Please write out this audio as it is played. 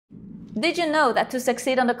Did you know that to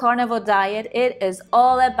succeed on the carnivore diet, it is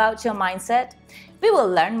all about your mindset? We will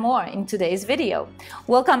learn more in today's video.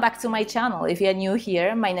 Welcome back to my channel. If you're new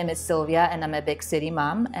here, my name is Sylvia and I'm a big city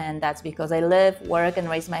mom, and that's because I live, work and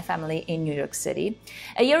raise my family in New York City.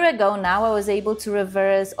 A year ago now, I was able to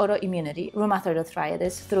reverse autoimmunity, rheumatoid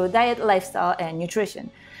arthritis, through diet, lifestyle and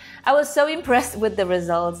nutrition. I was so impressed with the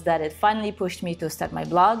results that it finally pushed me to start my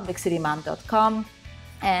blog, bigcitymom.com,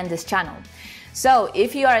 and this channel. So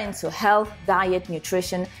if you are into health, diet,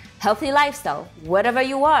 nutrition, healthy lifestyle, wherever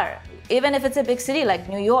you are, even if it's a big city like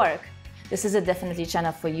New York, this is a definitely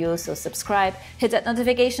channel for you. So subscribe, hit that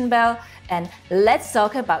notification bell, and let's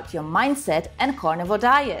talk about your mindset and carnivore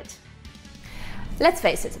diet. Let's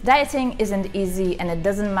face it, dieting isn't easy, and it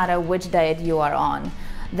doesn't matter which diet you are on.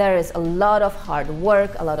 There is a lot of hard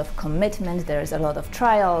work, a lot of commitment, there is a lot of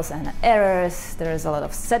trials and errors, there is a lot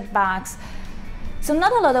of setbacks. So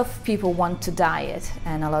not a lot of people want to diet,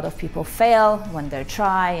 and a lot of people fail when they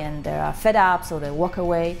try and they are fed up, so they walk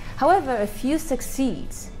away. However, a few succeed.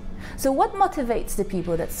 So what motivates the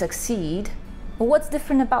people that succeed? What's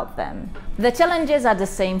different about them? The challenges are the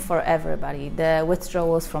same for everybody. The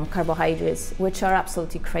withdrawals from carbohydrates, which are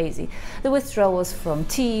absolutely crazy. The withdrawals from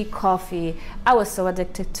tea, coffee. I was so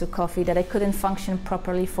addicted to coffee that I couldn't function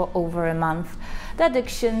properly for over a month. The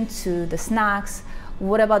addiction to the snacks.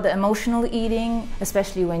 What about the emotional eating,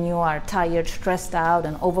 especially when you are tired, stressed out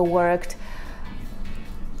and overworked?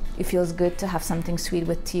 It feels good to have something sweet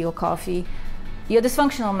with tea or coffee. Your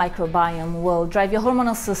dysfunctional microbiome will drive your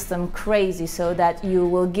hormonal system crazy so that you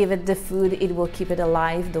will give it the food, it will keep it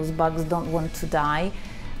alive. Those bugs don't want to die.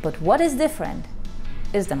 But what is different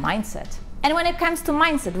is the mindset. And when it comes to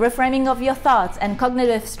mindset, reframing of your thoughts and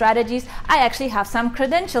cognitive strategies, I actually have some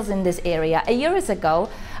credentials in this area. A year ago,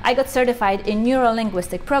 I got certified in Neuro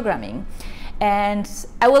Linguisting Programming. And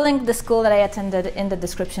I will link the school that I attended in the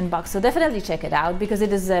description box, so definitely check it out because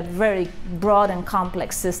it is a very broad and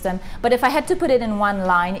complex system. But if I had to put it in one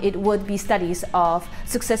line, it would be studies of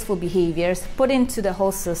successful behaviors put into the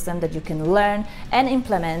whole system that you can learn and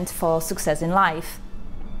implement for success in life.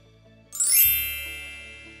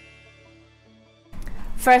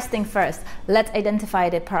 First thing first, let's identify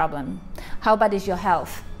the problem. How bad is your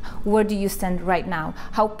health? Where do you stand right now?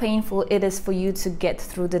 How painful it is for you to get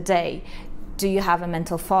through the day? Do you have a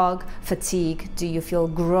mental fog, fatigue? Do you feel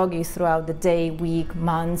groggy throughout the day, week,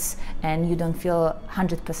 months, and you don't feel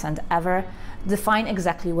 100% ever? Define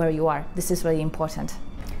exactly where you are. This is really important.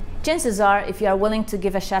 Chances are, if you are willing to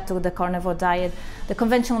give a shot to the carnivore diet, the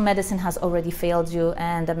conventional medicine has already failed you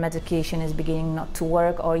and the medication is beginning not to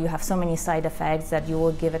work, or you have so many side effects that you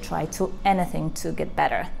will give a try to anything to get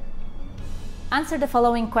better. Answer the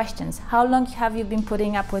following questions. How long have you been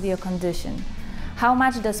putting up with your condition? How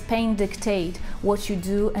much does pain dictate what you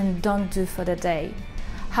do and don't do for the day?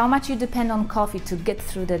 How much you depend on coffee to get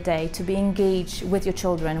through the day, to be engaged with your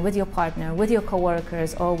children, with your partner, with your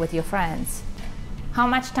coworkers, or with your friends? How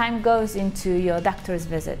much time goes into your doctor's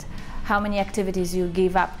visit? How many activities you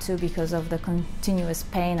give up to because of the continuous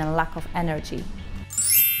pain and lack of energy?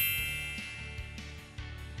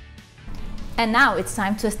 And now it's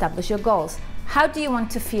time to establish your goals. How do you want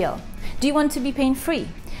to feel? Do you want to be pain-free?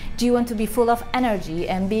 Do you want to be full of energy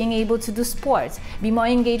and being able to do sports, be more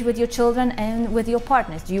engaged with your children and with your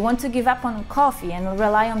partners? Do you want to give up on coffee and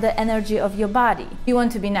rely on the energy of your body? Do you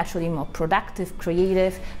want to be naturally more productive,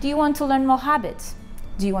 creative? Do you want to learn more habits?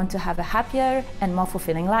 Do you want to have a happier and more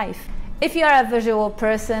fulfilling life? If you are a visual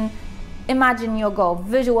person, imagine your goal,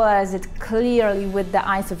 visualize it clearly with the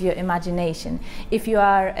eyes of your imagination. If you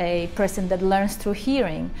are a person that learns through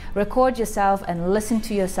hearing, record yourself and listen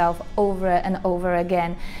to yourself over and over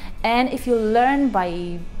again. And if you learn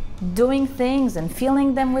by doing things and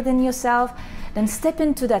feeling them within yourself, then step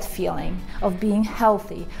into that feeling of being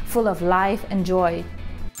healthy, full of life and joy.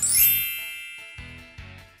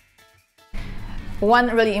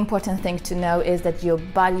 One really important thing to know is that your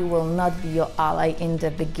body will not be your ally in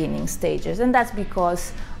the beginning stages, and that's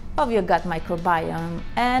because of your gut microbiome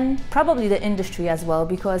and probably the industry as well,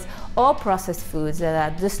 because all processed foods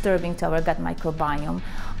that are disturbing to our gut microbiome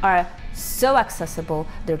are so accessible,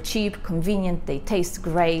 they're cheap, convenient, they taste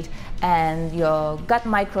great, and your gut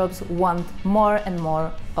microbes want more and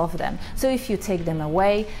more of them. So if you take them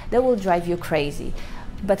away, they will drive you crazy.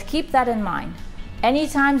 But keep that in mind.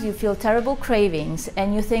 Anytime you feel terrible cravings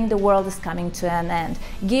and you think the world is coming to an end,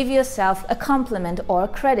 give yourself a compliment or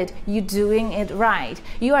credit. You're doing it right.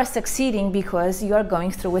 You are succeeding because you are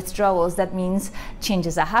going through withdrawals. That means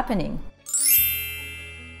changes are happening.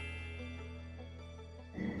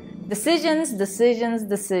 Decisions, decisions,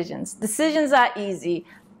 decisions. Decisions are easy.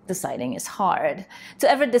 deciding is hard. To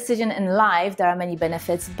every decision in life, there are many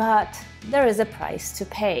benefits, but there is a price to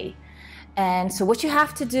pay. And so what you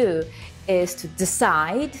have to do is to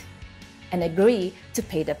decide and agree to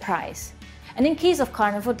pay the price. And in case of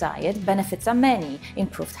carnivore diet, benefits are many: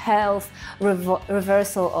 improved health,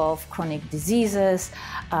 reversal of chronic diseases,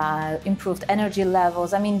 improved energy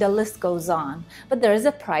levels. I mean, the list goes on. But there is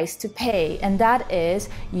a price to pay, and that is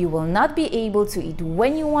you will not be able to eat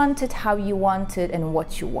when you want it, how you want it, and what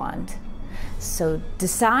you want. So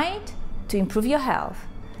decide to improve your health,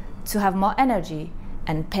 to have more energy,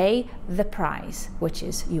 and pay the price, which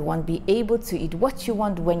is you won't be able to eat what you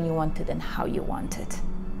want, when you want it, and how you want it.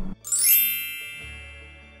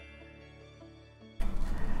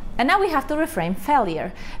 And now we have to reframe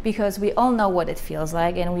failure, because we all know what it feels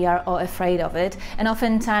like and we are all afraid of it. And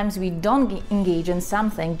oftentimes we don't engage in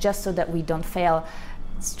something just so that we don't fail.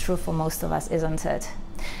 It's true for most of us, isn't it?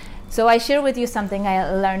 So I share with you something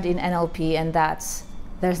I learned in NLP, and that's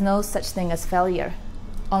there's no such thing as failure,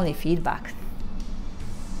 only feedback.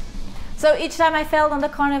 So each time I failed on the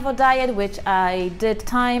carnivore diet, which I did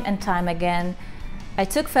time and time again, I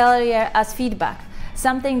took failure as feedback,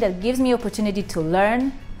 something that gives me opportunity to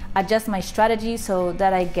learn, adjust my strategy so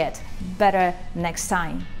that I get better next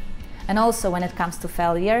time. And also when it comes to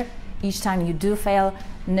failure, each time you do fail,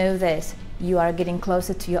 know this: you are getting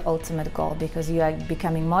closer to your ultimate goal, because you are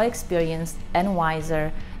becoming more experienced and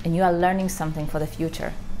wiser, and you are learning something for the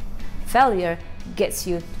future. Failure gets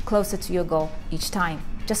you closer to your goal each time.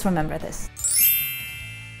 Just remember this.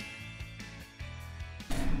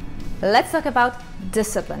 Let's talk about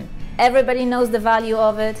discipline. Everybody knows the value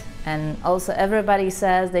of it, and also everybody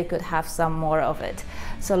says they could have some more of it.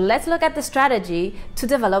 So let's look at the strategy to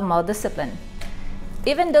develop more discipline.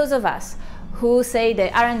 Even those of us who say they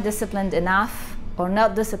aren't disciplined enough or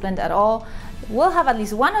not disciplined at all will have at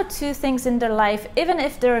least one or two things in their life, even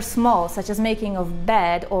if they're small, such as making of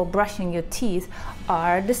bed or brushing your teeth,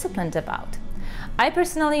 are disciplined about. I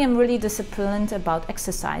personally am really disciplined about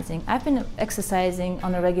exercising. I've been exercising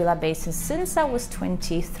on a regular basis since I was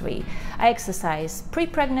 23. I exercise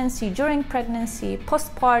pre-pregnancy, during pregnancy,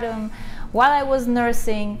 postpartum, while I was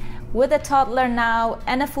nursing, with a toddler now,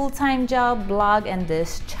 and a full-time job, blog, and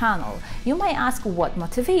this channel. You might ask what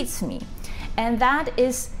motivates me, and that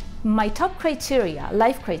is my top criteria,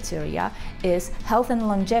 life criteria, is health and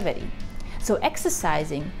longevity. So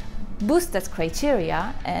exercising boosts that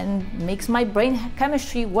criteria and makes my brain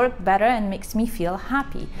chemistry work better and makes me feel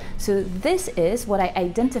happy. So this is what I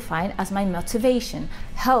identified as my motivation,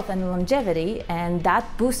 health and longevity, and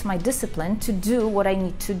that boosts my discipline to do what I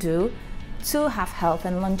need to do to have health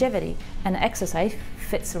and longevity, and exercise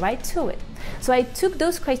fits right to it. So I took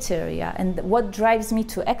those criteria and what drives me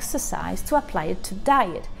to exercise to apply it to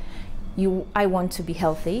diet. I want to be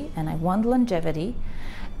healthy and I want longevity.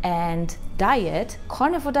 And diet,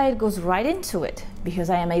 carnivore diet goes right into it, because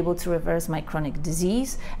I am able to reverse my chronic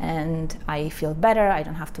disease and I feel better. I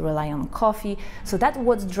don't have to rely on coffee. So that's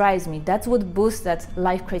what drives me. That's what boosts that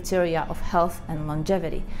life criteria of health and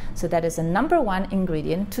longevity. So that is the #1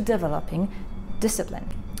 ingredient to developing discipline.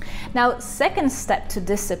 Now, second step to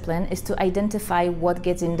discipline is to identify what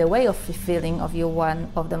gets in the way of fulfilling of your one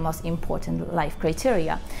of the most important life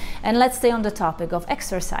criteria. And let's stay on the topic of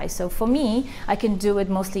exercise. So for me, I can do it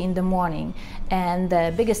mostly in the morning. And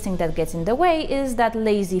the biggest thing that gets in the way is that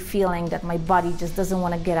lazy feeling that my body just doesn't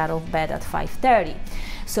want to get out of bed at 5:30.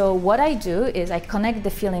 So what I do is I connect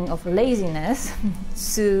the feeling of laziness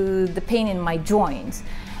to the pain in my joints.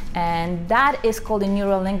 And that is called the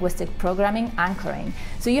Neuro Linguisting Programming, anchoring.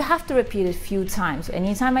 So you have to repeat it a few times.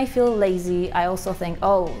 Anytime I feel lazy, I also think,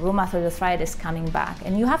 oh, rheumatoid arthritis coming back.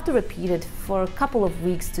 And you have to repeat it for a couple of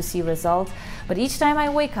weeks to see results. But each time I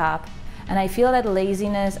wake up and I feel that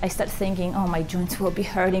laziness, I start thinking, oh, my joints will be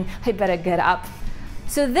hurting, I better get up.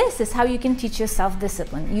 So this is how you can teach yourself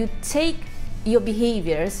discipline. You take your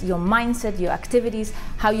behaviors, your mindset, your activities,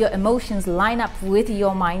 how your emotions line up with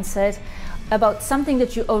your mindset, about something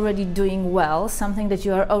that you're already doing well, something that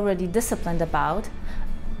you are already disciplined about,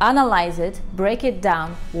 analyze it, break it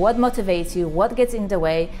down, what motivates you, what gets in the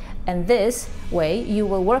way, and this way you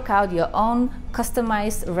will work out your own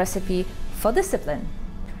customized recipe for discipline.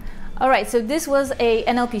 All right, so this was a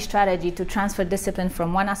NLP strategy to transfer discipline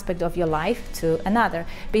from one aspect of your life to another.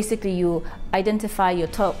 Basically, you identify your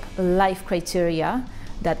top life criteria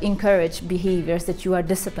that encourage behaviors that you are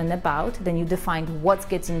disciplined about, then you define what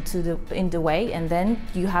gets in the way, and then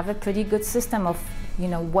you have a pretty good system of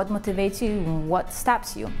what motivates you and what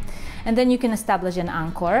stops you. And then you can establish an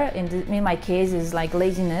anchor. In my case is like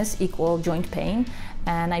laziness equal joint pain,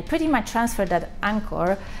 and I pretty much transfer that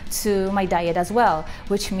anchor to my diet as well,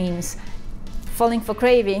 which means falling for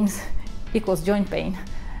cravings equals joint pain,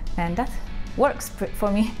 and that works for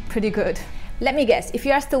me pretty good. Let me guess, if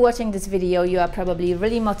you are still watching this video, you are probably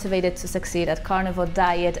really motivated to succeed at carnivore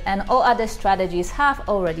diet and all other strategies have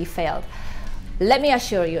already failed. Let me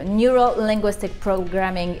assure you, Neuro Linguistic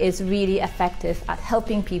Programming is really effective at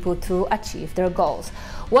helping people to achieve their goals.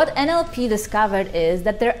 What NLP discovered is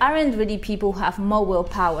that there aren't really people who have more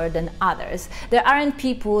willpower than others. There aren't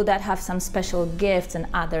people that have some special gifts and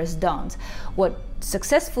others don't. What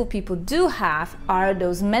successful people do have are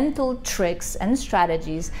those mental tricks and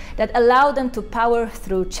strategies that allow them to power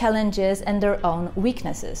through challenges and their own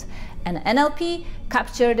weaknesses. And NLP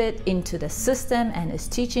captured it into the system and is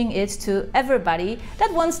teaching it to everybody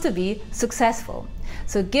that wants to be successful.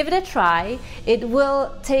 So give it a try. It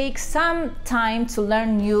will take some time to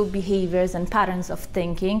learn new behaviors and patterns of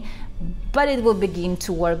thinking, but it will begin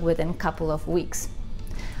to work within a couple of weeks.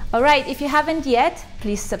 All right, if you haven't yet,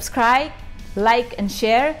 please subscribe, like and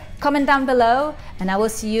share, comment down below, and I will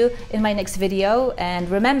see you in my next video. And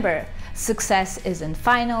remember, success isn't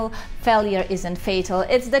final, failure isn't fatal.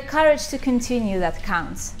 It's the courage to continue that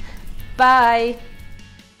counts. Bye.